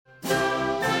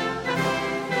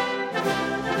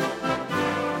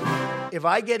If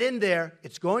I get in there,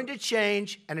 it's going to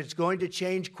change, and it's going to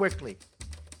change quickly.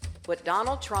 What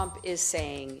Donald Trump is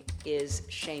saying is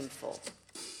shameful.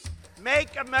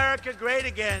 Make America great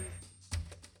again.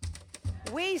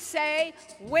 We say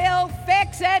we'll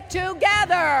fix it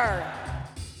together.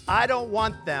 I don't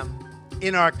want them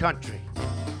in our country.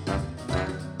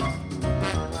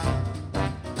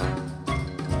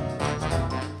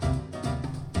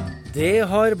 Det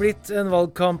har blitt en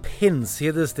valgkamp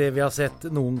hinsides det vi har sett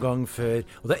noen gang før,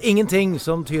 og det er ingenting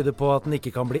som tyder på at den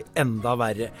ikke kan bli enda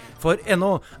verre. For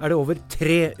ennå er det over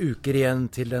 3 uker igjen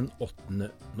til den 8.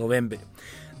 november.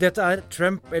 Dette er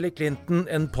Trump eller Clinton,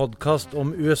 en podcast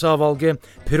om USA-valget,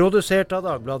 produsert av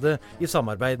Dagbladet i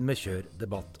samarbeid med Kjør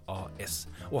Debatt AS.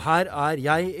 Og her er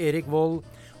jeg, Erik Vold,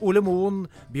 Ole Moen,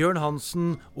 Bjørn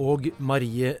Hansen og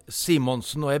Marie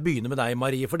Simonsen. Og jeg begynner med deg,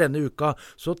 Marie, for denne uka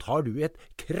så tar du et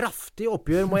kraftig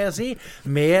oppgjør, må jeg si,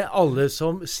 med alle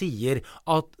som sier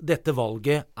at dette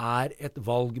valget er et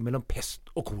valg mellom pest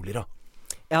og kolera.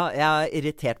 Ja, jeg har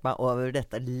irritert meg over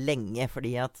dette lenge,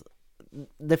 fordi at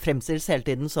det fremstilles hele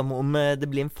tiden som om det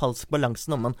blir en falsk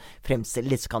balanse når man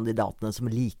fremstiller disse kandidatene som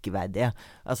likeverdige.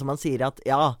 Altså man sier at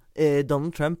ja,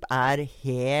 Donald Trump er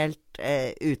helt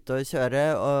ute å kjøre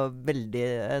og veldig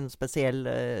en spesiell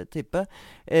type,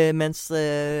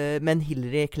 men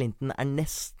Hillary Clinton er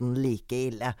nesten like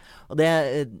ille. Og det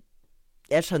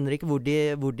jeg skjønner ikke hvor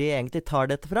de egentlig tar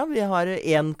dette fra. Vi har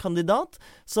en kandidat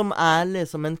som er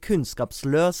liksom en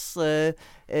kunnskapsløs,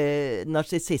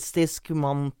 narsissistisk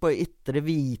mann på ytre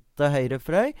hvite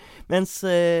høyrefløy, mens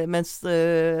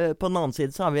på den annen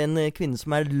side så har vi en kvinne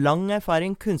som er lang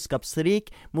erfaring, kunnskapsrik,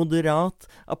 moderat,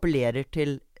 appellerer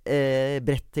til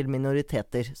bredt til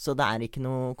minoriteter. Så det er ikke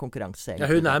noe konkurranse. Ja,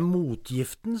 hun er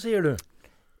motgiften, sier du?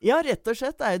 Ja, rett og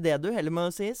slett er jo det du heller må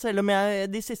si. Selv om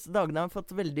jeg de siste dagene har fått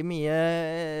veldig mye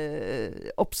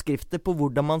oppskrifter på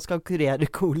hvordan man skal kurere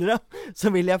kolera,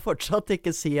 så vil jeg fortsatt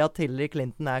ikke si at Hillary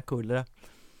Clinton er kolera.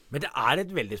 Men det er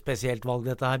et veldig spesielt valg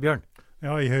dette her, Bjørn.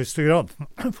 Ja, i høyeste grad.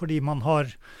 Fordi man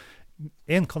har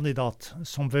en kandidat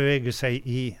som beveger seg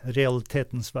i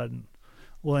realitetens verden,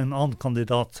 og en annen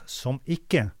kandidat som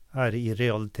ikke er i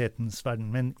realitetens verden,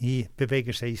 men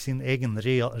beveger seg i sin egen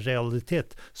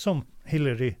realitet, som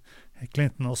Hillary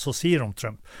Clinton også sier om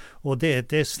Trump. Og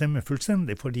det stemmer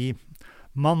fullstendig, fordi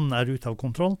mannen er ute av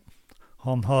kontroll.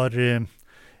 Han har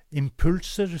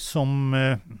impulser som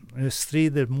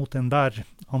strider mot enhver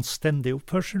anstendig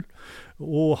oppførsel,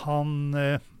 og han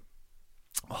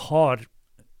har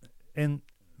en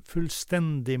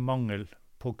fullstendig mangel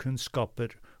på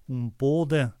kunnskaper om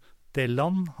både det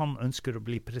land han ønsker å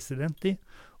bli president i,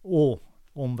 og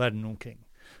om verden omkring.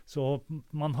 Så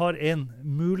man har en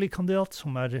mulig kandidat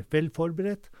som er vel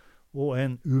forberedt, og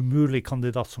en umulig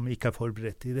kandidat som ikke er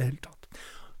forberedt i det hele tatt.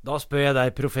 Da spør jeg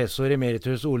deg, professor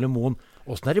emeritus Ole Moen,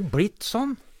 hvordan er det blitt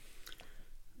sånn?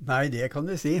 Nei, det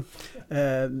kan du si.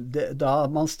 Da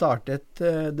man startet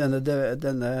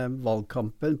denne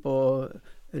valgkampen på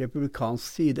republikansk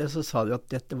side, så sa de at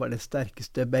dette var det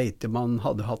sterkeste beite man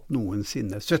hadde hatt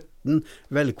noensinne. 17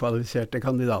 velkvalifiserte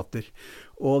kandidater.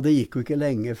 Og det gikk jo ikke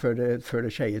lenge før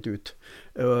det skeiet ut.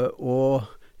 Og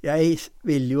jeg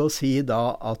vil jo si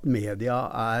da at media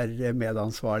er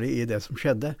medansvarlig i det som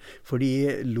skjedde, for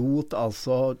de lot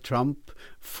altså Trump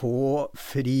få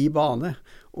fri bane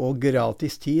og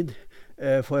gratis tid,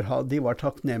 for de var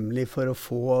takknemlige for å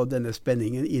få denne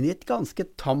spenningen inn i et ganske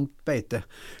tamt beite.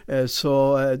 Så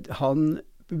han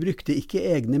brukte ikke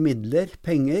egne midler,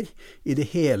 penger, i det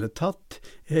hele tatt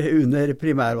under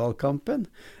primærvalgkampen.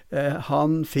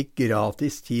 Han fikk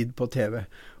gratis tid på TV.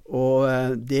 Og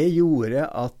det gjorde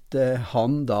at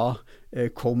han da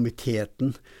kom i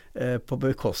teten på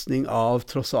bekostning av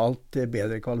tross alt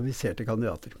bedre kvalifiserte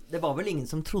kandidater. Det var vel ingen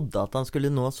som trodde at han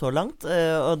skulle nå så langt,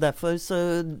 og derfor så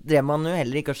drev man jo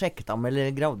heller ikke og sjekket ham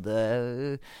eller gravde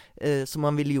som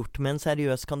man ville gjort med en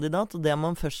seriøs kandidat, og det har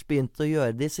man først begynt å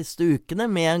gjøre de siste ukene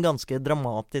med ganske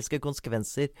dramatiske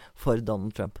konsekvenser for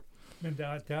Donald Trump. Men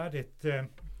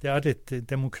det er et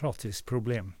demokratisk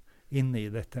problem inne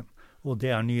i dette, og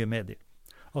det er nye medier.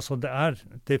 Altså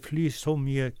det flyr så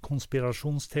mye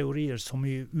konspirasjonsteorier, så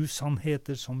mye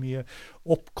usannheter, så mye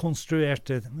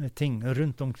oppkonstruerte ting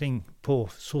rundt omkring på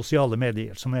sosiale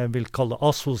medier, som jeg vil kalle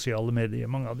asosiale medier,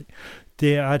 mange av de.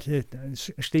 Det er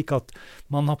slik at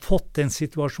man har fått en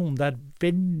situasjon der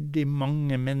veldig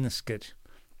mange mennesker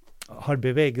har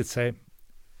beveget seg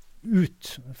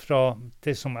ut fra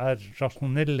det som er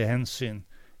rasjonelle hensyn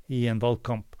i en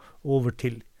valgkamp, over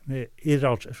til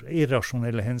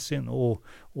irrasjonelle hensyn og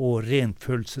rent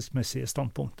følelsesmessige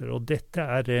standpunkter. Og dette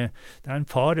det er en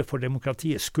fare for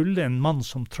demokratiet. Skulle en mann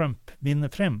som Trump vinne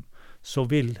frem, så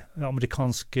vil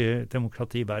amerikansk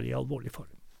demokrati være i alvorlig fare.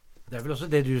 Det er vel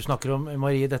også det du snakker om,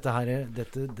 Marie, dette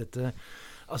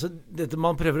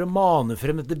man prøver å mane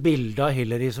frem dette bildet av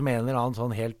Hillary som en eller annen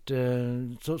sånn helt,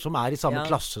 som er i samme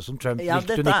klasse som Trump,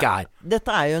 hvilket hun ikke er. Dette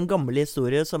er jo en gammel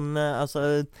historie som,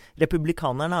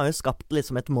 republikanerne har jo skapt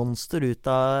liksom et monster ut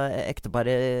av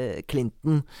ekteparet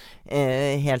Clinton,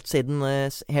 helt siden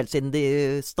de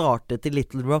startet i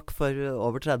Little Rock for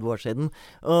over 30 år siden.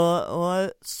 Og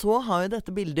så har jo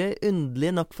dette bildet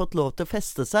underlig nok fått lov til å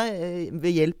feste seg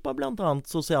ved hjelp av blant annet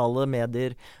sosiale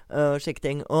medier og slike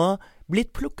ting. Og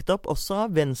blitt plukket opp også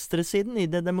av venstresiden i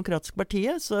Det demokratiske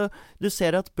partiet, så du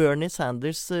ser at Bernie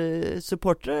Sanders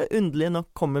supportere underlig nok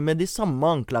kommer med de samme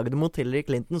anklagene mot Hillary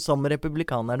Clinton som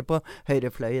republikanerne på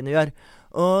høyrefløyen gjør.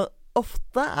 Og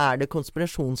ofte er det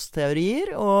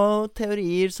konspirasjonsteorier, og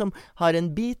teorier som har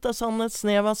en bit av sannhet,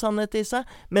 snev av sannhet i seg,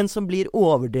 men som blir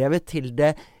overdrevet til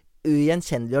det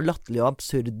ugjenkjennelige og latterlige og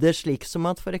absurde, slik som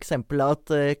at for eksempel at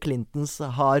Clintons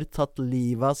har tatt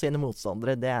livet av sine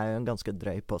motstandere. Det er jo en ganske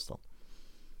drøy påstand.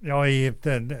 Ja,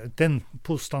 den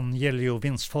påstanden gjelder jo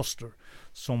Vince Foster,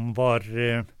 som var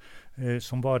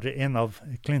en av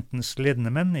Clintons ledende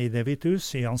menn i Det hvite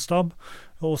hus, i hans stab,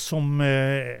 og som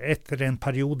etter en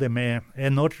periode med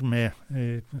enorme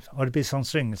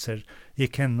arbeidsanstrengelser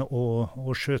gikk hen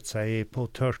og skjøt seg på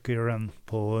Turkey Run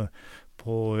på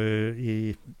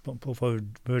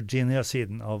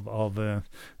Virginia-siden av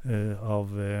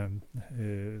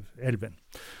elven.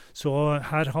 Så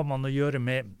her har man å gjøre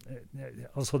med,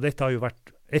 altså dette har jo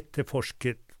vært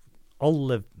etterforsket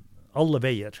alle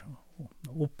veier,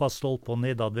 opp av stolpe og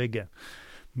ned av vegge.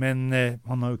 Men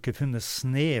man har jo ikke funnet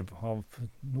snev av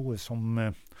noe som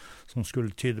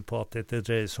skulle tyde på at dette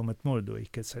dreier seg om et mord og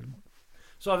ikke et selvmord.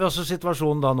 Så har vi også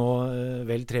situasjonen da nå,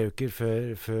 vel 3 uker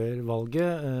før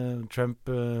valget. Trump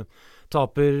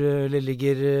taper, eller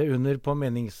ligger under på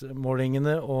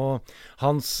meningsmålingene, og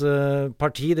hans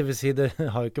parti, det vil si det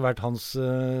har jo ikke vært hans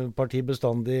parti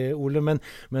bestandig, Ole, men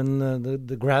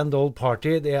the Grand Old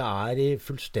Party, det er i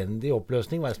fullstendig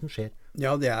oppløsning. Hva er det som skjer?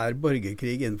 Ja, det er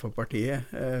borgerkrig innenfor partiet,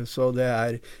 så det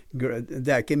er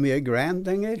ikke mye grand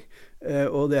lenger,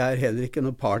 og det er heller ikke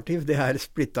noe party, det er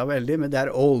splittet veldig, men det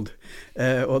er old,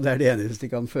 og det er det eneste de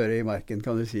kan føre i marken,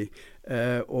 kan du si.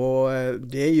 Og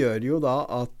det gjør jo da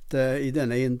at i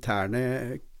denne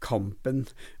interne kampen,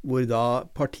 hvor da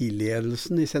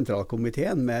partiledelsen i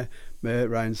sentralkomiteen med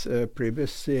Reince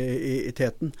Priebus i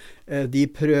teten, de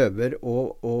prøver å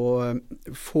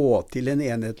få til en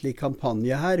enhetlig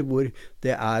kampanje her, hvor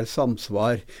det er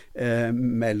samsvar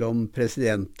mellom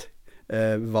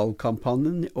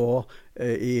valgkampanjen og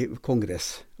i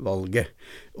kongressvalget.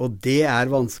 Og det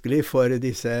er vanskelig for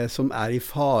disse som er i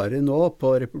fare nå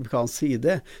på republikansk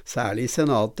side, særlig i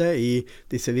senatet, i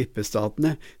disse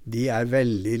vippestatene. De er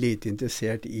veldig lite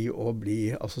interessert i å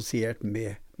bli assosiert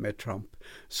med Trump.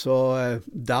 Så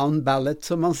down ballot,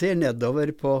 som man ser,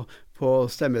 nedover på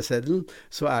stemmeseddelen,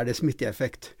 så er det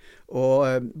smitteeffekt.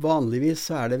 Og vanligvis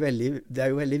så er det er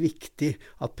jo veldig viktig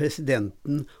at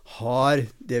presidenten har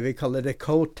det vi kaller det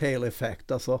coattail effect,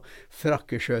 altså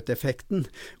frakkeskjøteffekten.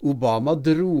 Obama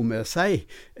dro med seg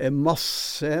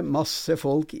masse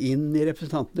folk inn i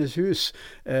representantenes hus,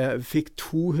 fikk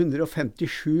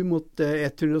 257 mot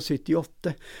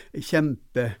 178,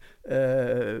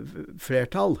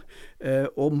 flertall,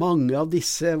 og mange av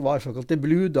disse var såkalte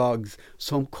blue dogs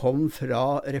som kom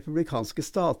fra republikanske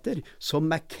stater, som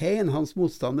McCain, hans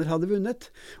motstander, hadde vunnet,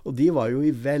 og de var jo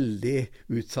i veldig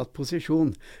utsatt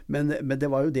posisjon, men det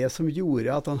var jo det som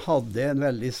gjorde at han hadde en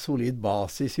veldig solid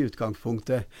basis i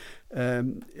utgangspunktet.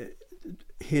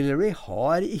 Hillary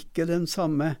har ikke den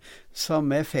samme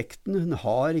effekten, hun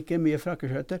har ikke mye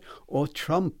frakkeskjøter, og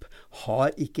Trump har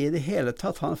ikke i det hele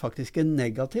tatt, han har faktisk en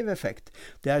negativ effekt.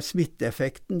 Det er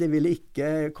smitteeffekten, de ville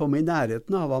ikke komme i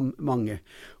nærheten av mange.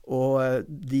 Og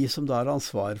de som da har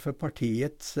ansvar for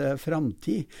partiets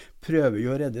framtid, prøver jo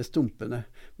å redde stumpene.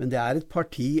 Men det er et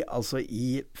parti altså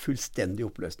i fullstendig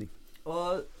oppløsning.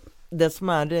 Og det som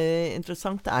er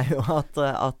interessant er jo at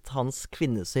hans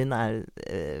kvinnesyn er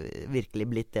virkelig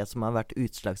blitt det som har vært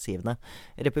utslagsgivende.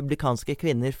 Republikanske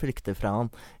kvinner flykter fra ham.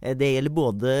 Det gjelder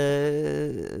både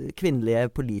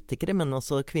kvinnelige politikere, men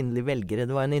også kvinnelige velgere.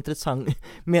 Det var en interessant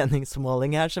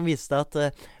meningsmåling her som viste at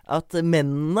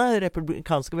mennene,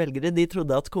 republikanske velgere, de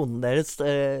trodde at konen deres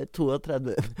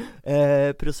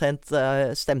 32%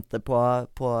 stemte på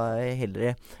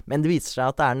Hillary. Men det viser seg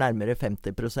at det er nærmere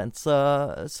 50%.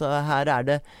 Så her er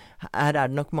det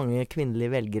nok mange kvinnelige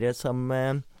velgere som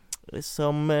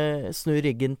snur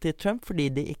ryggen til Trump fordi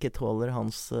de ikke tåler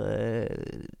hans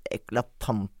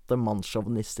eklatante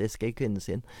mannssjåvinistiske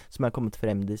kvinnesyn, som er kommet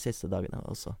frem de siste dagene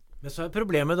også. Men så er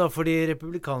problemet da for de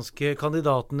republikanske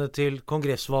kandidatene til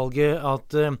kongressvalget at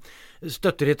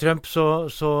støtter de Trump, så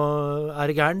er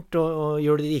det gærent, og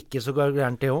gjør de det ikke, så går det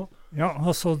gærent det også. Ja,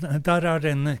 altså der er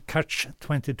en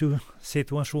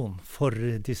catch-22-situasjon for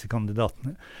disse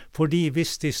kandidatene. Fordi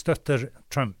hvis de støtter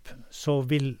Trump, så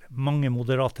vil mange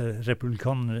moderate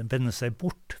republikanere vende seg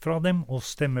bort fra dem og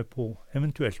stemme på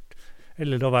eventuelt,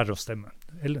 eller la være å stemme,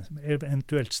 eller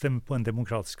eventuelt stemme på en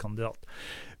demokratisk kandidat.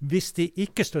 Hvis de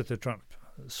ikke støtter Trump,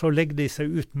 så legger de seg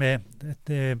ut med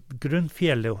et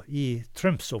grunnfjellet i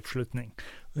Trumps oppslutning,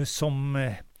 som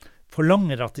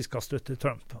forlanger at de skal støtte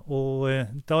Trump. Og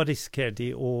da risikerer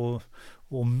de å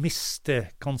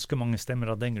miste ganske mange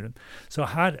stemmer av den grunn. Så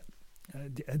her,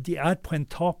 de er på en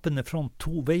tapende front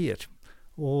to veier.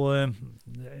 Og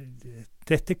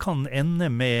dette kan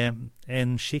ende med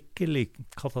en skikkelig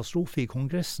katastrofe i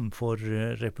Kongressen for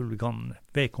republikanerne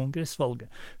ved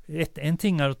kongressvalget. En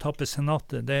ting er å tape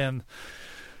senatet,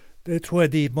 det tror jeg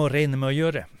de må regne med å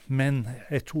gjøre, men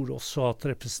jeg tror også at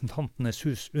representantenes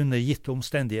hus under gitte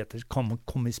omstendigheter kan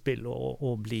komme i spill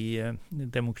og bli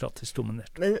demokratisk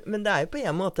dominert. Men det er jo på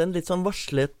en måte en litt sånn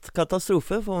varslet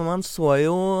katastrofe, for man så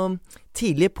jo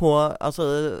tidlig på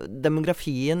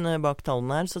demografien bak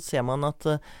tallene her, så ser man at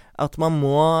man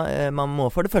må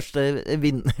for det første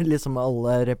vinne liksom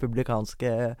alle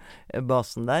republikanske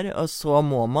basen der, og så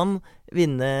må man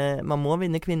vinne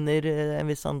kvinner, en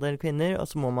viss andel kvinner, og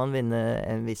så må man vinne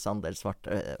en viss andel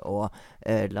svarte og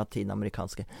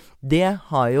latinamerikanske. Det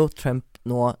har jo Trump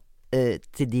nå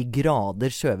til de grader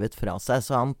skjøvet fra seg,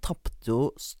 så han tappte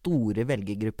jo store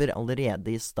velgergrupper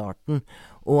allerede i starten,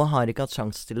 og har ikke hatt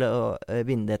sjanse til å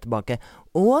vinne det tilbake.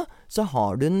 Og så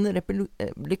har du den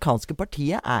republikanske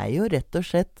partiet er jo rett og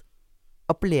slett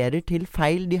appellerer til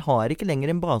feil. De har ikke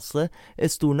lenger en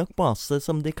stor nok base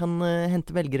som de kan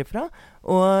hente velgere fra,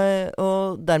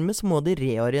 og dermed så må de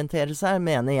reorientere seg,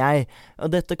 mener jeg.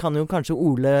 Og dette kan jo kanskje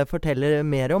Ole fortelle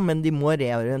mer om, men de må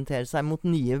reorientere seg mot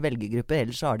nye velgergrupper,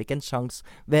 ellers har de ikke en sjanse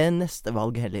ved neste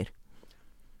valg heller.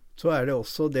 Så er det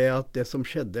også det at det som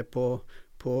skjedde på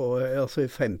i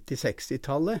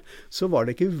 50-60-tallet, så var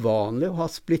det ikke uvanlig å ha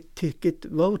split ticket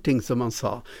voting, som man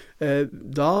sa.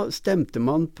 Da stemte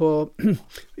man på,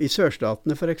 i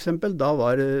sørstatene for eksempel, da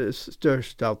var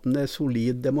sørstatene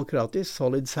solid demokratisk,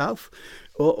 Solid South,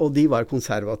 og de var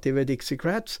konservative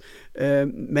Dixiecrats,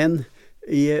 men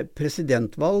i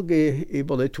presidentvalg i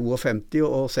både 52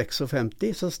 og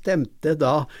 56 så stemte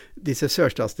da disse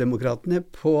sørstatsdemokratene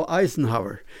på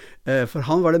Eisenhower, for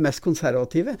han var det mest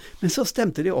konservative, men så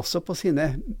stemte de også på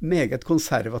sine meget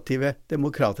konservative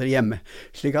demokrater hjemme,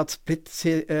 slik at split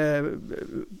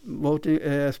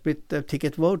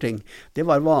ticket voting, det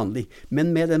var vanlig.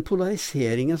 Men med den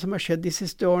polariseringen som har skjedd de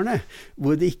siste årene,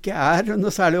 hvor det ikke er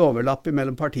noe særlig overlapp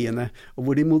mellom partiene, og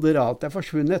hvor de moderate er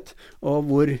forsvunnet, og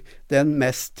hvor den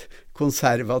mest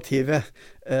konservative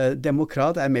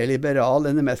demokrat er mer liberal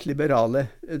enn den mest liberale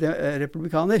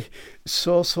republikaner,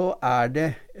 så er det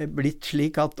blitt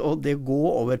slik at å det gå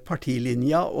over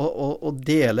partilinja og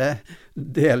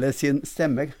dele sin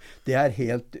stemme, det er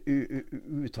helt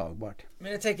utagbart.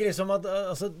 Men jeg tenker liksom at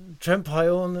Trump har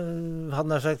jo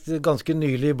han har sagt ganske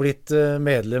nylig blitt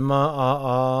medlem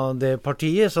av det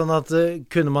partiet, sånn at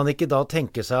kunne man ikke da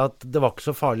tenke seg at det var ikke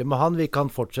så farlig med han, vi kan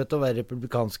fortsette å være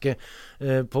republikanske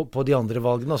på de andre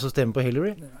valgene, altså stemme på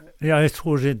Hillary? Ja, jeg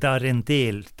tror det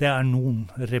er noen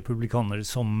republikanere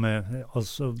som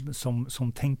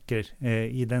tenker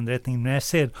i den retningen. Men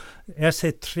jeg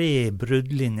ser tre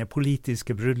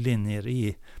politiske bruddlinjer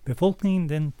i befolkningen.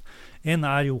 Den ene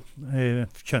er jo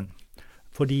kjønn.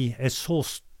 Fordi så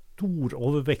stor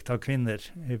overvekt av kvinner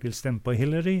vil stemme på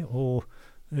Hillary, og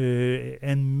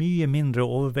en mye mindre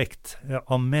overvekt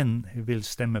av menn vil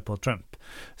stemme på Trump.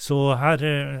 Så her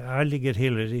ligger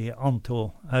Hillary an til å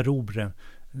erobre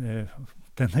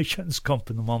denne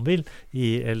kjønnskampen, om man vil,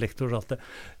 i elektoratet.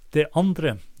 Det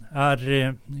andre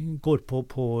går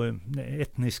på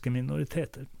etniske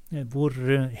minoriteter, hvor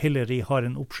Hillary har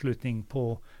en oppslutning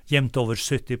på jevnt over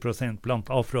 70% blant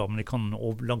afroamerikanerne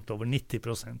og langt over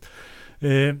 90%.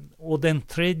 Og den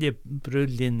tredje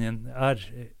bruddlinjen er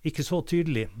ikke så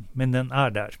tydelig, men den er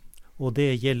der. Og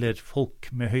det gjelder folk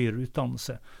med høyere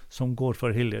utdannelse som går for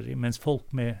Hillary, mens folk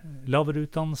med lavere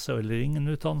utdannelse eller ingen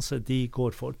utdannelse, de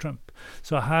går for Trump.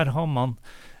 Så her har man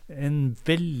en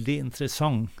veldig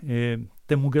interessant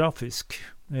demografisk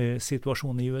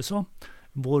situasjon i USA,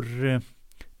 hvor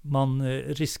man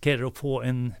risikerer å få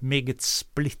en meget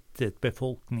splittet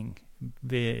befolkning.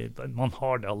 Man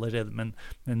har det allerede, men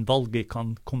valget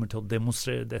kommer til å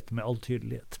demonstrere dette med all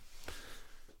tydelighet.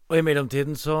 Og i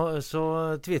mellomtiden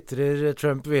så twitterer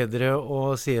Trump videre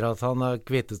og sier at han har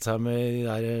kvittet seg med de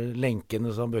der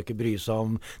lenkene, så han bør ikke bry seg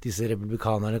om disse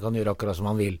republikanerne kan gjøre akkurat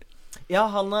som han vil. Ja,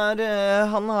 han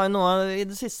har nå, i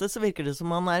det siste så virker det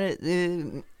som han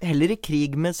heller i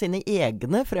krig med sine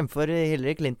egne fremfor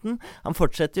Hillary Clinton. Han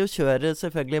fortsetter jo å kjøre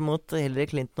selvfølgelig mot Hillary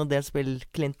Clinton og dels Bill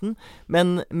Clinton,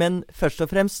 men først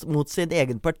og fremst mot sin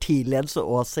egen partiledelse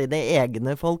og sine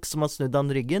egne folk som har snudd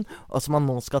han ryggen, og som han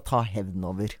nå skal ta hevn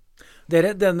over.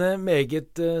 Dere, denne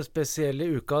meget spesielle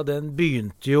uka, den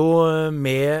begynte jo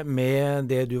med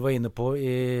det du var inne på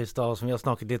i stad, som vi har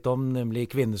snakket litt om, nemlig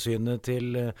kvinnesynet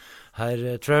til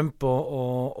herr Trump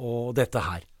og dette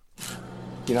her.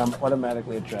 You know, I'm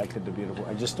automatically attracted to beautiful.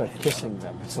 I just start kissing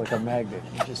them. It's like a magnet.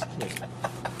 You just kiss.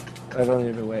 I don't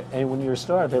even wait. And when you're a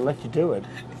star, they let you do it.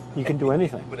 You can do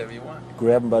anything. Whatever you want.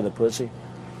 Grab them by the pussy.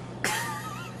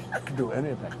 You can do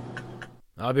anything.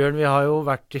 Ja, Bjørn, vi har jo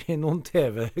vært i noen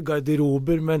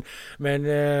TV-garderober, men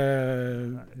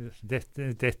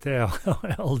Dette har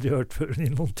jeg aldri hørt før i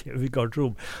noen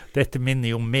TV-garderob. Dette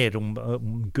minner jo mer om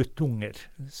guttunger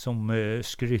som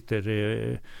skryter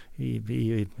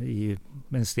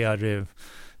mens de er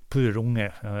pur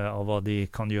unge av hva de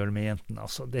kan gjøre med jentene.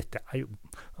 Altså, dette er jo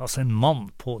en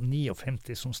mann på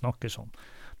 59 som snakker sånn.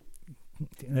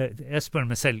 Jeg spør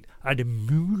meg selv, er det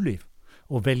mulig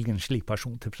å velge en slik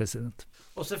person til president?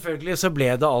 Og selvfølgelig så ble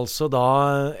det altså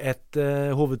da et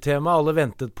hovedtema. Alle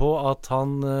ventet på at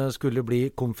han skulle bli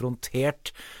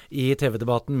konfrontert i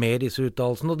TV-debatten med disse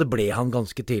uttalelsene, og det ble han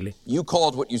ganske tidlig. You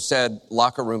called what you said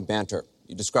locker room banter.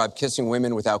 You described kissing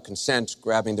women without consent,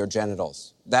 grabbing their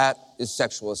genitals. That is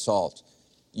sexual assault.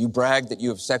 You bragged that you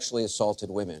have sexually assaulted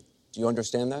women. Do you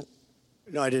understand that?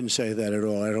 No, I didn't say that at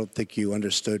all. I don't think you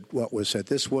understood what was said.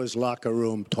 This was locker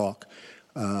room talk.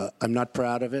 I'm not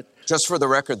proud of it. Just for the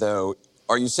record, though,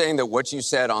 are you saying that what you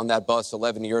said on that bus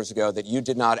 11 years ago, that you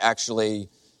did not actually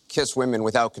kiss women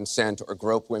without consent or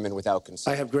grope women without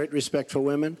consent? I have great respect for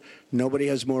women. Nobody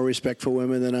has more respect for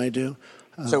women than I do.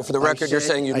 So for the record, you're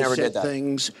saying you never did that? I said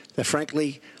things that,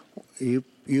 frankly, you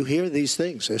hear these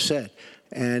things are said.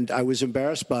 And I was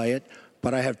embarrassed by it,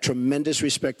 but I have tremendous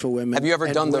respect for women. Have you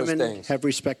ever done those things? Women have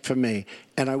respect for me.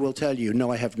 And I will tell you,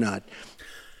 no, I have not.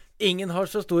 Ingen har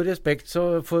så stor respekt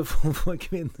for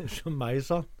kvinner som meg,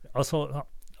 sa han. Altså,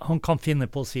 han kan finne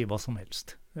på å si hva som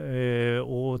helst.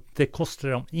 Og det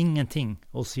koster ham ingenting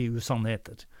å si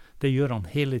usannheter. Det gjør han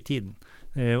hele tiden.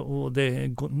 Og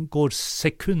det går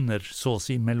sekunder, så å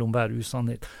si, mellom hver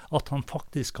usannhet. At han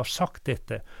faktisk har sagt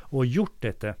dette og gjort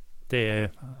dette, det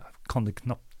kan det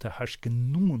knapt herske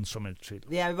noen som helst tvil.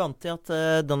 Vi er jo vant til at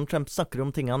Donald Trump snakker om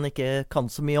ting han ikke kan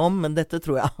så mye om, men dette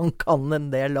tror jeg han kan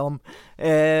en del om.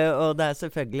 Og det er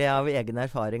selvfølgelig av egen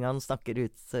erfaring han snakker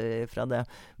ut fra det.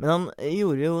 Men han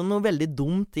gjorde jo noe veldig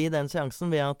dumt i den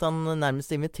seansen ved at han nærmest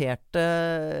inviterte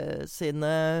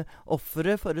sine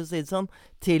offere, for å si det sånn,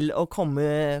 til å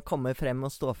komme frem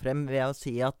og stå frem ved å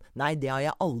si at nei, det har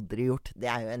jeg aldri gjort. Det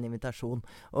er jo en invitasjon.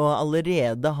 Og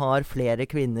allerede har flere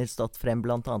kvinner stått frem,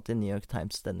 blant annet i New York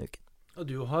Times denne uken. Og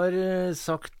du har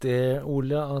sagt det,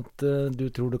 Ole, at du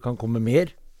tror det kan komme mer?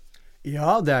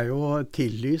 Ja, det er jo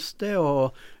tillyst det,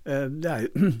 og det er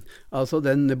jo altså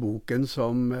den boken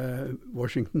som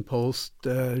Washington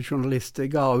Post-journalister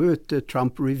ga ut,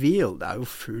 Trump Reveal, det er jo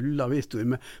full av historier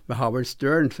med Howard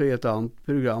Stern, så i et annet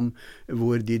program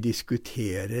hvor de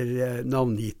diskuterer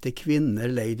navngitte kvinner,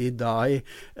 Lady Di,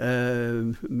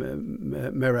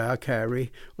 Mariah Carey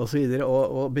og så videre,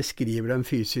 og beskriver dem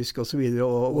fysisk og så videre.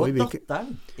 Og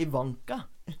datteren, Ivanka.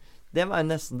 Det var jo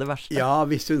nesten det verste. Ja,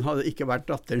 hvis hun hadde ikke vært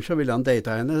datteren, så ville han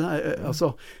date henne. Altså,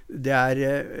 det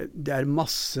er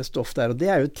masse stoff der, og det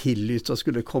er jo tillyst å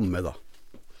skulle komme, da.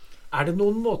 Er det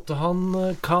noen måte han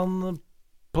kan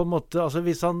på en måte, altså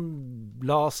hvis han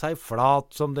la seg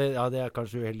flat som det, ja det er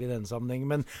kanskje uheldig i denne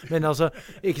sammenhengen, men altså,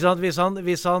 ikke sant,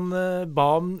 hvis han ba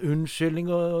om unnskyldning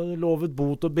og lovet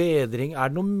bot og bedring,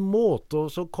 er det noen måte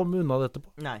å komme unna dette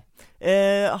på? Nei.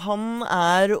 Han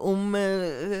er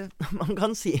man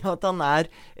kan si at han er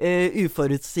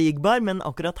uforutsigbar, men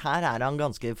akkurat her er han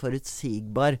ganske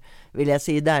forutsigbar, vil jeg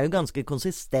si. Det er jo ganske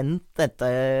konsistent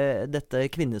dette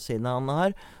kvinnesynet han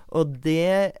har, og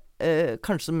det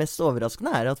kanskje mest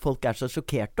overraskende er at folk er så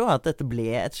sjokkerte, og at dette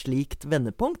ble et slikt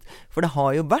vendepunkt. For det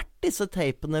har jo vært disse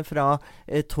tapene fra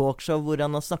talkshow hvor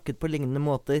han har snakket på lignende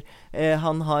måter.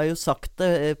 Han har jo sagt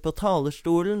det på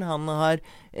talerstolen. Han har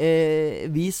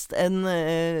vist en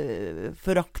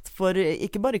forakt for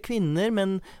ikke bare kvinner,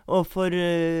 men og for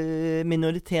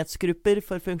minoritetsgrupper,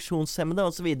 for funksjonshemmede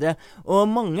og så videre. Og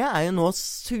mange er jo nå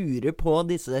sure på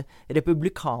disse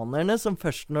republikanerne som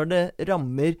først når det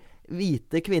rammer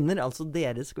hvite kvinner, altså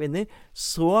deres kvinner,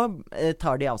 så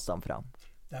tar de avstand fra ham.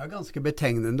 Det er ganske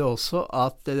betegnende også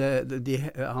at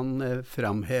han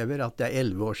framhever at det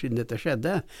 11 år siden dette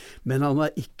skjedde, men han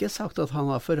har ikke sagt at han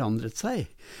har forandret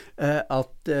seg.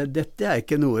 At dette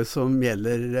ikke noe som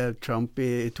gjelder Trump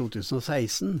i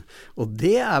 2016, og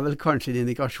det vel kanskje en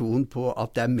indikasjon på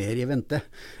at det mer i vente,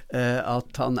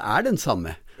 at han den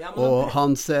samme. Ja, og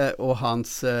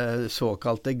hans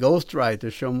såkalte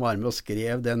ghostwriter som var med og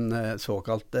skrev den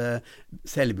såkalte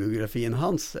selvbiografien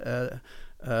hans,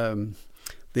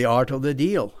 The Art of the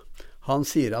Deal. Han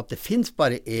sier at det finnes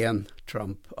bare én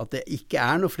Trump, at det ikke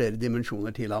noen flere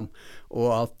dimensjoner til ham, og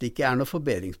at det ikke noe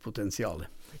forbedringspotensial.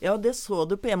 Ja, det så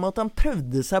du på en måte. Han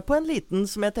prøvde seg på en liten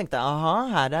som jeg tenkte, aha,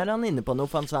 her han inne på noe.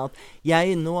 For han sa at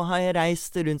nå har jeg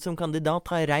reist rundt som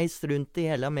kandidat, har jeg reist rundt i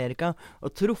hele Amerika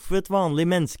og truffet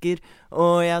vanlige mennesker,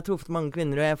 og jeg har truffet mange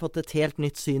kvinner, og jeg har fått et helt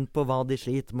nytt syn på hva de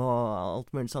sliter med og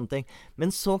alt mulig sånne ting.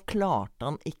 Men så klarte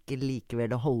han ikke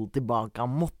likevel å holde tilbake.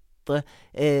 Han måtte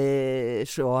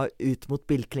se ut mot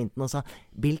Bill Clinton og sa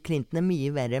Bill Clinton mye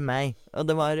verre enn meg. Og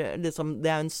det var liksom,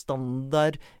 det en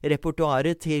standard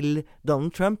repertoaret til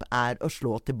Donald Trump å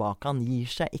slå tilbake. Han gir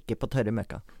seg ikke på tørre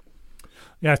møkka.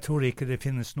 Jeg tror ikke det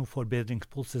finnes noe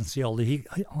forbedringspotensial.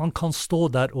 Han kan stå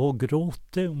der og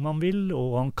gråte om han vil,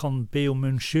 og han kan be om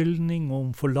unnskyldning og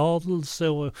om forlatelse,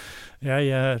 og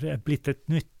jeg blitt et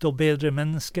nytt og bedre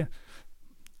menneske.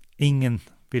 Ingen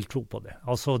vil tro på det.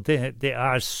 Altså det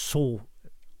så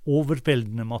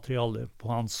overveldende materiale på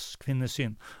hans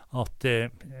kvinnesyn at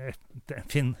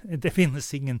det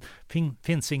finnes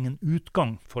ingen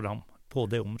utgang for ham på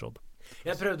det området.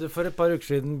 Jeg prøvde for et par uker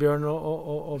siden, Bjørn,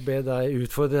 å be deg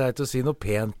utfordre deg til å si noe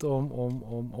pent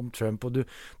om Trump, og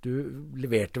du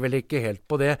leverte vel ikke helt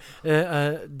på det.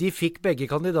 De fikk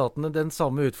begge kandidatene den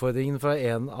samme utfordringen fra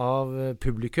en av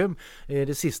publikum i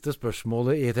det siste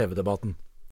spørsmålet i TV-debatten.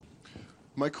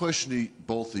 My question to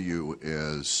both of you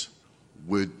is,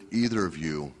 would either of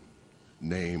you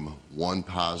name one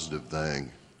positive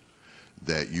thing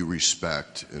that you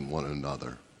respect in one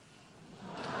another?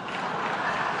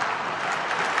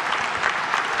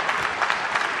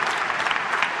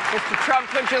 Mr.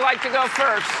 Trump, would you like to go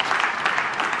first?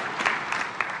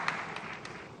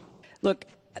 Look,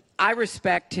 I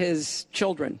respect his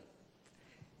children.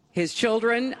 His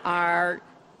children are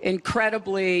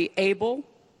incredibly able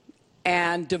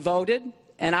and devoted,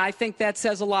 and I think that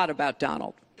says a lot about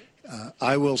Donald.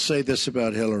 I will say this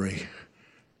about Hillary.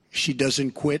 She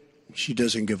doesn't quit. She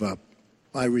doesn't give up.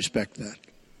 I respect that.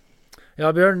 Ja,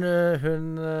 Bjørn,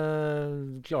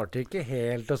 hun klarte ikke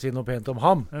helt å si noe pent om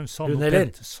ham. Sa noe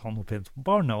pent om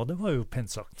barna, og det var jo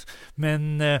pent sagt.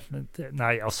 Men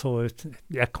nei, altså,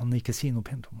 jeg kan ikke si noe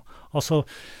pent om ham. Altså,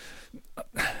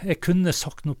 jeg kunne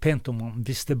sagt noe pent om ham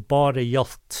hvis det bare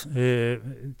gjaldt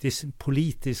disse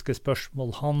politiske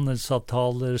spørsmål,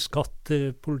 handelsavtaler,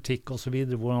 skattepolitikk og så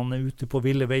videre, hvor han ute på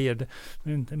ville veier.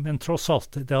 Men tross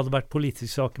alt, det hadde vært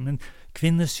politiske saker. Men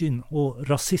kvinnesyn og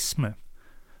rasisme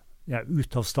er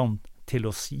ute av stand til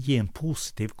å gi en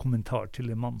positiv kommentar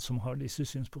til en mann som har disse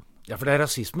synspunktene. Ja, for det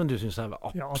rasismen du synes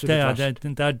absolutt verst.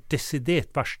 Det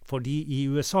desidert verst, fordi i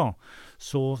USA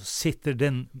så sitter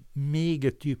den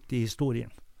meget dypt i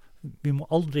historien. Vi må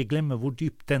aldri glemme hvor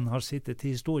dypt den har sittet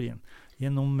i historien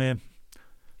gjennom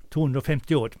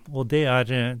 250 år, og det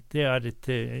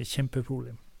et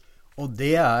kjempeproblem. Og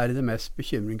det det mest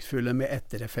bekymringsfulle med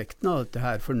ettereffekten av dette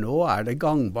her, for nå det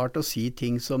gangbart å si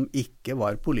ting som ikke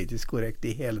var politisk korrekt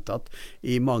i hele tatt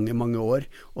i mange, mange år,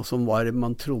 og som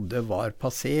man trodde var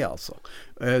passé, altså.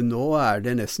 Nå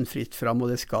det nesten fritt fram,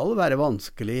 og det skal være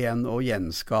vanskelig igjen å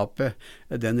gjenskape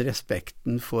den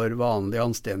respekten for vanlig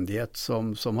anstendighet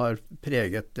som har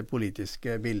preget det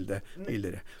politiske bildet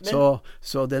tidligere.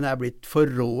 Så den blitt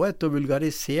forrået og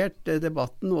vulgarisert,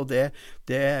 debatten, og det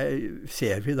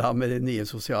ser vi da med de nye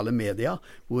sosiale media,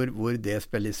 hvor det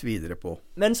spilles videre på.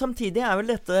 Men samtidig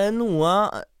vel dette noe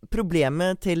av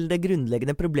problemet til det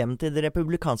grunnleggende problemet til det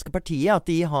republikanske partiet, at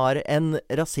de har en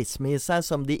rasisme i seg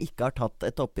som de ikke har tatt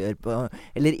et oppgjør på,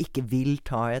 eller ikke vil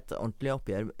ta et ordentlig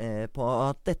oppgjør på,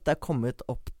 at dette kommet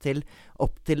opp til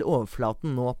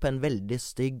overflaten nå på en veldig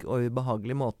stygg og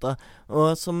ubehagelig måte,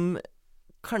 og som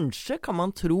kanskje kan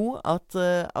man tro at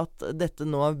dette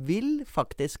nå vil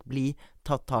faktisk bli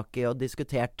tatt tak i og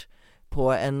diskutert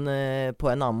på en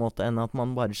annen måte enn at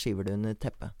man bare skyver det under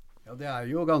teppet. Ja, det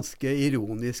jo ganske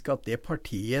ironisk at det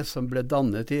partiet som ble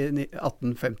dannet i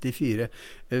 1854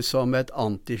 som et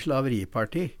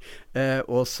antislaveriparti,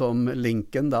 og som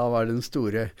Lincoln da var den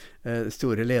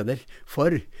store leder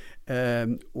for,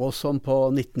 og som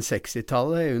på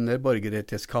 1960-tallet under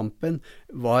borgerrettighetskampen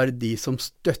var de som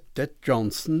støttet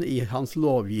Johnson i hans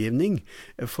lovgivning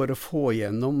for å få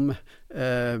gjennom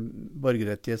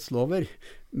borgerrettighetslover,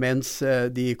 mens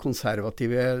de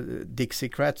konservative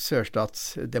Dixiecrats,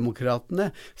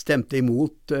 sørstatsdemokratene, stemte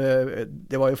imot.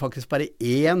 Det var jo faktisk bare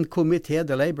én komité,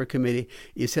 The Labour Committee,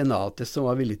 i senatet som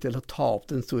var villig til å ta opp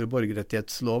den store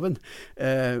borgerrettighetsloven,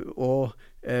 og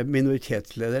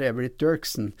minoritetsleder Everett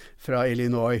Dirksen fra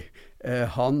Illinois,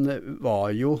 han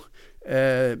var jo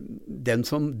den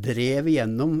som drev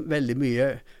igjennom veldig mye.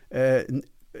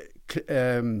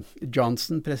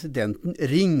 Johnson, presidenten,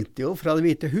 ringte jo fra Det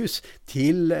hvite hus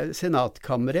til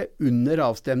senatkammeret under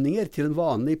avstemninger til en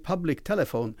vanlig public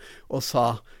telephone og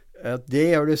sa at det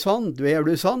gjør du sånn, det gjør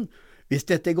du sånn. Hvis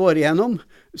dette går igjennom,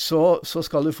 så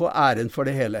skal du få æren for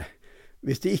det hele.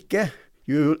 Hvis det ikke,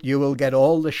 you will get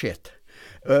all the shit.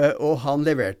 Og han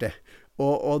leverte.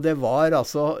 Og det var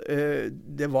altså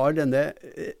det var denne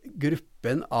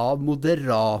gruppen av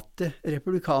moderate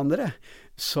republikanere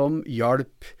som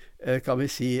hjalp, kan vi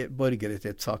si,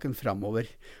 borgerrettighetssaken framover.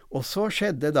 Og så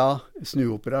skjedde da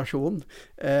snuoperasjonen,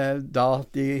 da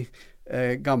de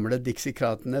gamle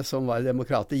Dixiecratene som var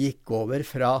demokrater gikk over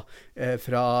fra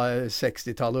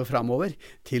 60-tallet og framover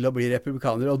til å bli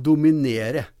republikanere og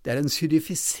dominere. Det en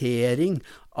syrifisering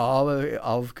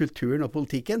av kulturen og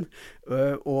politikken.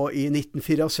 Og i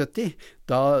 1974,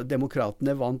 da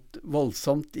demokratene vant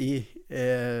voldsomt i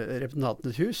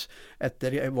representantenes hus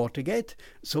etter Watergate,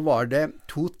 så var det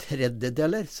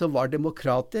 2/3 som var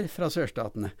demokrater fra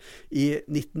sørstatene. I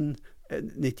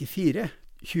 1994,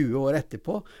 20 år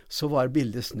etterpå, så var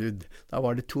bildet snudd. Da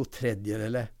var det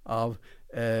 2/3 av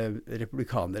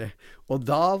republikanere. Og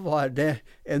da var det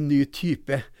en ny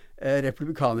type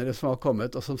republikanere som var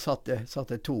kommet, og som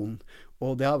satte tonen.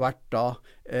 Og det har vært da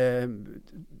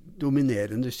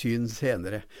dominerende syn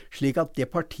senere. Slik at det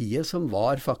partiet som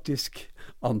var faktisk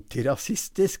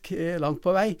antirasistisk langt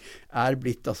på vei,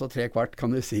 blitt altså 3/4,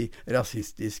 kan du si,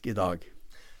 rasistisk i dag.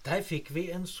 Der fikk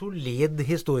vi en solid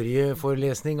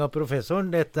historieforelesning av professoren.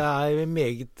 Dette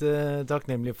meget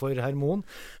takknemlig for Hermon.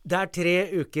 Det 3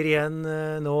 uker igjen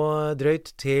nå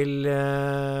drøyt til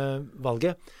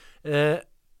valget.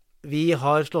 Vi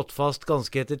har slått fast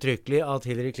ganske ettertrykkelig at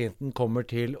Hillary Clinton kommer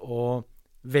til å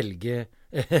velge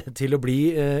til å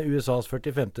bli USAs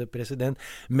 45. president.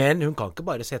 Men hun kan ikke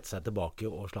bare sette seg tilbake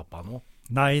og slappe av nå.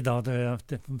 Nei da,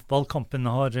 valgkampen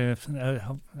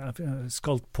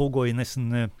skal pågå i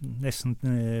nesten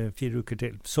 4 uker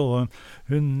til. Så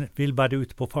hun vil være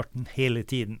ute på farten hele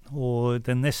tiden. Og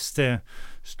den neste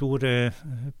store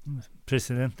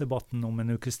presidentdebatten om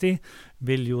en ukes tid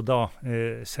vil jo da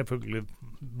selvfølgelig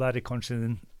være kanskje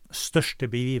den største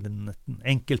begivenheten,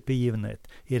 enkeltbegivenhet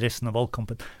i resten av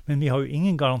valgkampen. Men vi har jo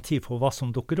ingen garanti for hva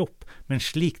som dukker opp. Men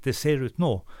slik det ser ut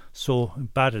nå, så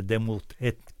bærer det mot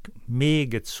et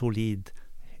meget solid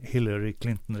Hillary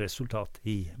Clinton-resultat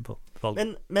i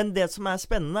valget. Men det som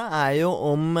spennende jo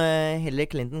om Hillary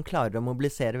Clinton klarer å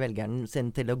mobilisere velgerne sin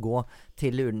til å gå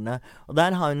til urnene. Og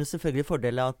der har hun selvfølgelig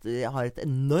fordel av at de har et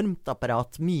enormt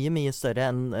apparat, mye større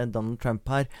enn Donald Trump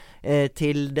har,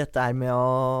 til dette med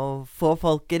å få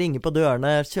folk ringe på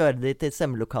dørene, kjøre de til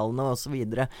stemmelokalene og så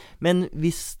videre. Men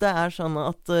hvis det sånn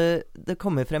at det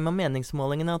kommer frem av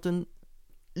meningsmålingene at hun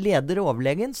leder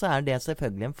overlegen, så det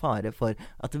selvfølgelig en fare for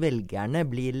at velgerne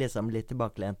blir liksom litt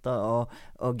tilbakelente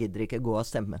og gidder ikke gå og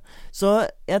stemme. Så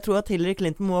jeg tror at Hillary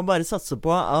Clinton må bare satse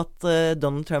på at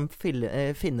Donald Trump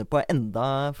finner på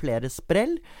enda flere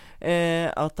sprell,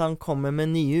 at han kommer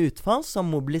med nye utfall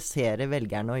som mobiliserer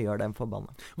velgerne og gjør dem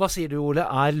forbanna. Hva sier du, Ole?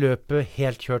 Løpet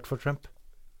helt kjørt for Trump?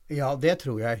 Ja, det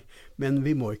tror jeg. Men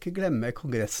vi må ikke glemme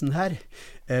kongressen her.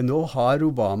 Nå har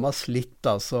Obama slitt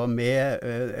altså med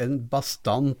en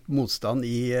bastant motstand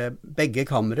i begge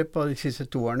kamre på de siste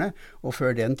 2 årene, og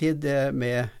før den tid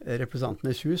med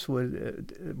representantenes hus,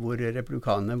 hvor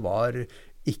republikanerne var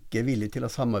ikke villige til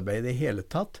å samarbeide i hele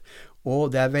tatt.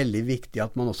 Og det veldig viktig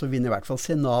at man også vinner i hvert fall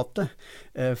senatet,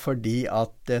 fordi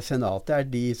at senatet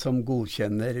de som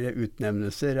godkjenner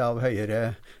utnevnelser av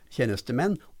høyere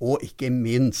tjenestemenn, og ikke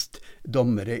minst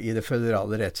dommere i det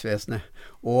føderale rettsvesenet.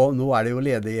 Og nå det jo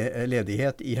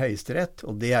ledighet i Høyesterett,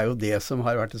 og det jo det som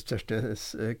har vært den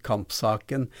største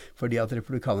kampsaken, fordi at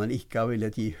republikanerne ikke har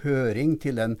villet gi høring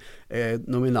til den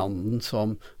nominanten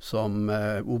som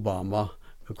Obama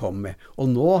kom med. Og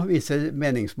nå viser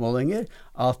meningsmålinger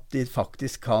at de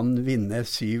faktisk kan vinne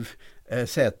 7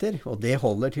 seter, og det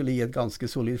holder til å gi et ganske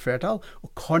solid flertall.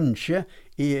 Og kanskje,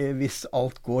 hvis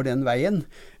alt går den veien,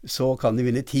 så kan de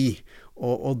vinne 10.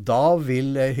 Og da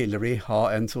vil Hillary ha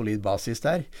en solid basis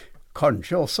der.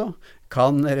 Kanskje også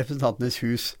kan representantenes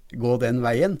hus gå den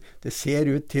veien. Det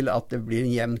ser ut til at det blir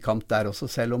en jevn kamp der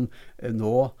også, selv om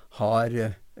nå har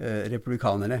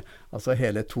republikanerne, altså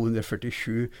hele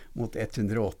 247 mot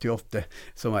 188,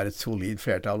 som et solid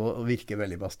flertall og virker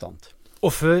veldig bastant. Og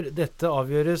før dette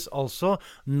avgjøres, altså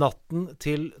natten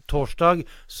til torsdag,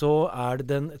 så det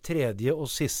den tredje og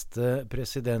siste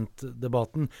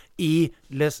presidentdebatten i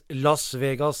Las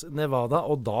Vegas, Nevada,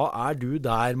 og da du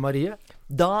der, Marie?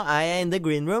 Da jeg in the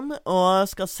green room og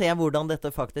skal se hvordan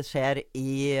dette faktisk skjer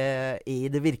i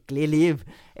det virkelige liv.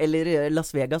 Eller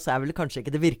Las Vegas vel kanskje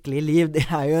ikke det virkelige liv, det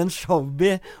jo en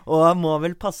showby og må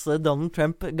vel passe Donald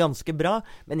Trump ganske bra.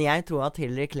 Men jeg tror at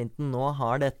Hillary Clinton nå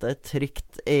har dette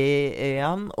trygt i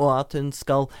han, og at hun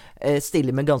skal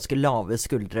stille med ganske lave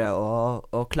skuldre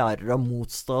og klarer å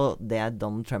motstå det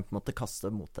Donald Trump måtte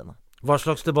kaste mot henne. Hva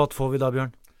slags debatt får vi da,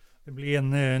 Bjørn? Det blir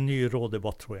en ny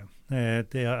rådebatt, tror jeg.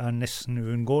 Det nesten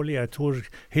uunngåelig. Jeg tror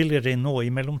Hillary nå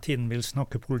i mellomtiden vil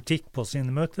snakke politikk på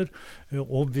sine møter,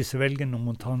 overbevise velgerne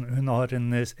om at hun har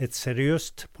et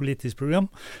seriøst politisk program,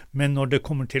 men når det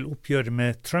kommer til oppgjør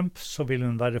med Trump, så vil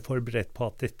hun være forberedt på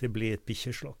at dette blir et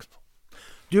bikkjeslag.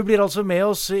 Du blir altså med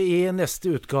oss i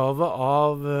neste utgave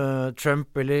av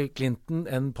Trump eller Clinton,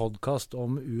 en podcast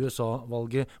om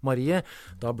USA-valget, Marie.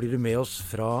 Da blir du med oss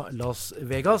fra Las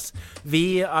Vegas.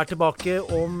 Vi tilbake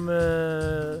om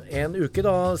en uke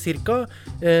da, cirka.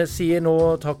 Sier nå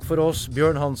takk for oss,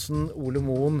 Bjørn Hansen, Ole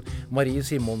Moen, Marie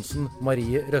Simonsen,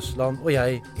 Marie Røsland og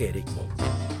jeg, Erik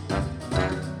Vold.